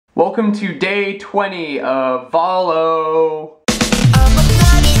Welcome to day 20 of VALO.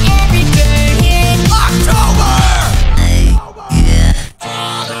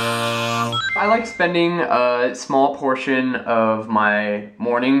 I like spending a small portion of my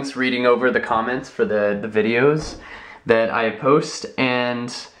mornings reading over the comments for the videos that I post,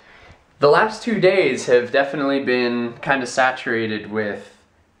 and the last 2 days have definitely been kind of saturated with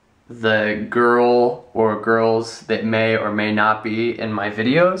the girl or girls that may or may not be in my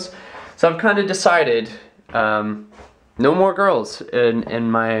videos. So I've kind of decided no more girls in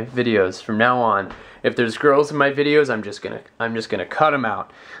my videos from now on. If there's girls in my videos, I'm just gonna cut them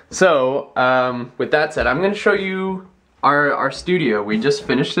out. So with that said, I'm gonna show you our studio. We just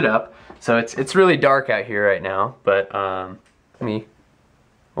finished it up, so it's really dark out here right now. But oh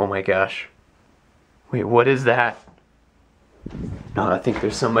my gosh, wait, what is that? No, I think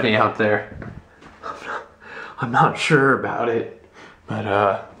there's somebody out there. I'm not sure about it, but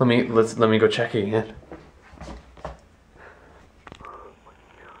let me go check again.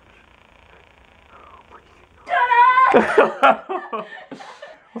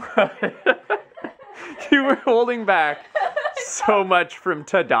 You were holding back so much from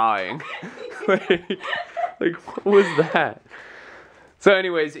dying. like what was that? So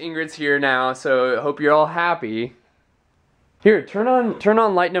anyways, Ingrid's here now, so I hope you're all happy. Here, turn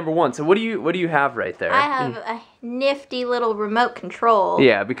on light number 1. So what do you have right there? I have a nifty little remote control.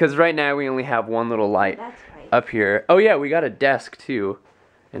 Yeah, because right now we only have one little light up here. Oh yeah, we got a desk too.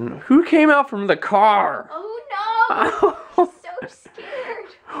 And who came out from the car? Oh no! I'm so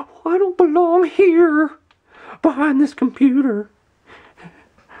scared. I don't belong here, behind this computer.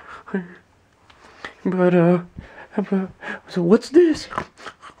 But so what's this?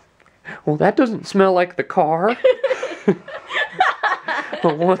 Well, that doesn't smell like the car.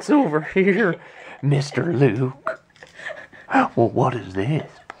 Well, what's over here, Mr. Luke? Well, what is this?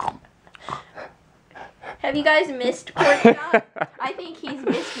 Have you guys missed Porkchop? I think he's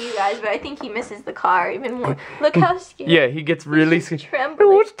missed you guys, but I think he misses the car even more. Look how scared. Yeah, he gets really scared.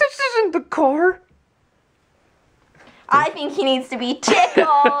 Trembling. This isn't the car. I think he needs to be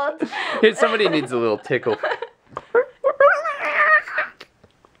tickled. Here, somebody needs a little tickle.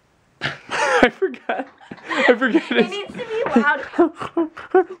 I forgot. It needs to be loud.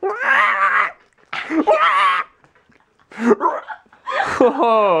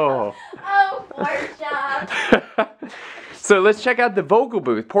 Oh. Oh, Porkchop. So let's check out the vocal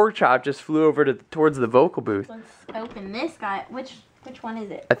booth. Porkchop just flew over towards the vocal booth. Let's open this guy. Which one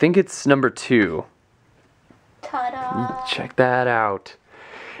is it? I think it's number 2. Ta-da! Check that out.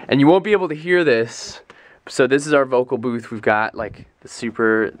 And you won't be able to hear this. So this is our vocal booth. We've got like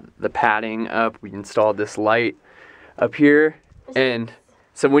the padding up. We installed this light up here, and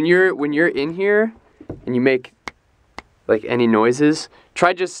so when you're in here and you make like any noises,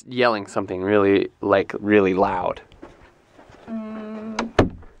 try just yelling something really loud. Luke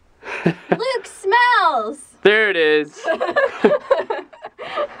smells. There it is.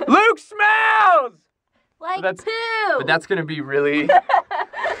 Luke smells. Like poo. But that's gonna be really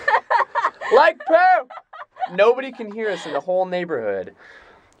like poo. Nobody can hear us in the whole neighborhood.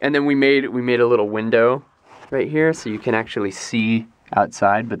 And then we made a little window right here so you can actually see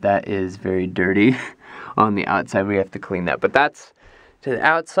outside, but that is very dirty on the outside. We have to clean that. But that's to the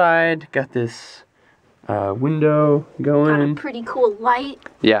outside. Got this window going. Got a pretty cool light.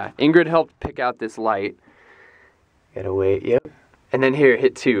 Yeah, Ingrid helped pick out this light. Gotta wait, yep. And then here,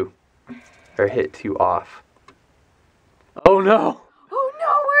 hit 2. Or hit 2 off. Oh no! Oh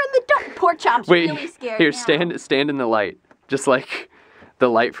no, we're in the dark. Porkchop's really scared here, now. stand in the light. Just like the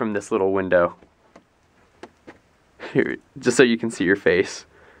light from this little window. Here, just so you can see your face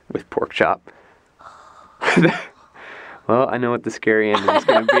with Porkchop. Well, I know what the scary ending is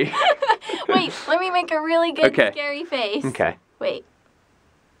going to be. Wait, let me make a really good scary face. Okay. Wait,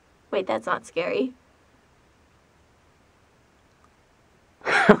 that's not scary.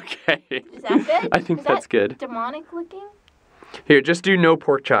 Okay. Is that good? I think that's good. Demonic looking? Here, just do no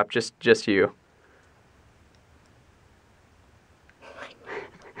Porkchop, just you.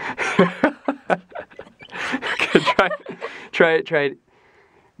 Okay, try it.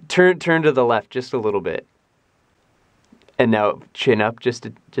 Turn to the left just a little bit. And now chin up just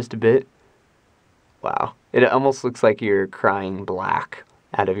a bit. Wow. It almost looks like you're crying black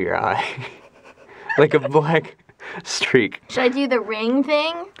out of your eye. Like a black streak. Should I do the ring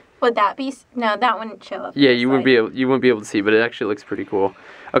thing? Would that be... No, that wouldn't show up. Yeah, you wouldn't be able to see, but it actually looks pretty cool.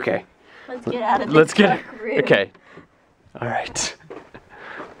 Okay. Let's get out of this dark room. Okay. All right.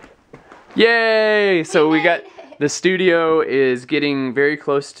 Yay! So we got the studio is getting very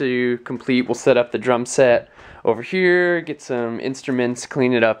close to complete. We'll set up the drum set over here, get some instruments,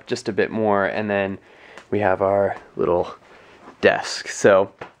 clean it up just a bit more, and then we have our little desk.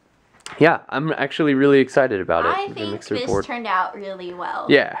 So yeah, I'm actually really excited about it. I think this turned out really well.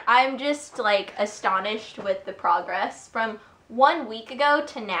 Yeah. I'm just like astonished with the progress from 1 week ago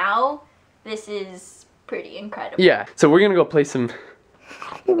to now. This is pretty incredible. Yeah. So we're gonna go play some.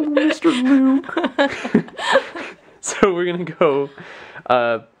 Oh, Mr. Luke. So we're gonna go.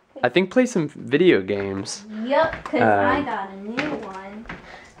 I think play some video games. Yep, because I got a new one.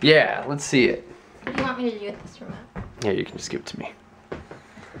 Yeah. Let's see it. What do you want me to do with this remote? Yeah, you can just give it to me.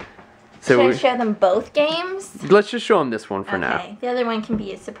 So should I show them both games? Let's just show them this one for now. Okay, the other one can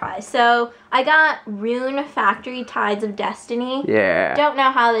be a surprise. So I got Rune Factory Tides of Destiny. Yeah. Don't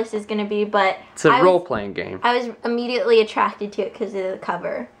know how this is going to be, but it's a role-playing game. I was immediately attracted to it because of the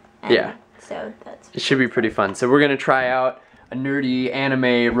cover. And yeah. So that's. It should be pretty fun. So we're gonna try out a nerdy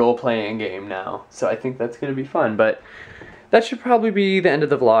anime role-playing game now. So I think that's gonna be fun. But that should probably be the end of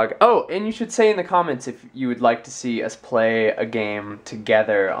the vlog. Oh, and you should say in the comments if you would like to see us play a game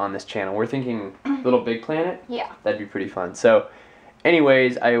together on this channel. We're thinking Little Big Planet? Yeah. That'd be pretty fun. So,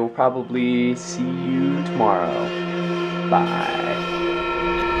 anyways, I will probably see you tomorrow. Bye.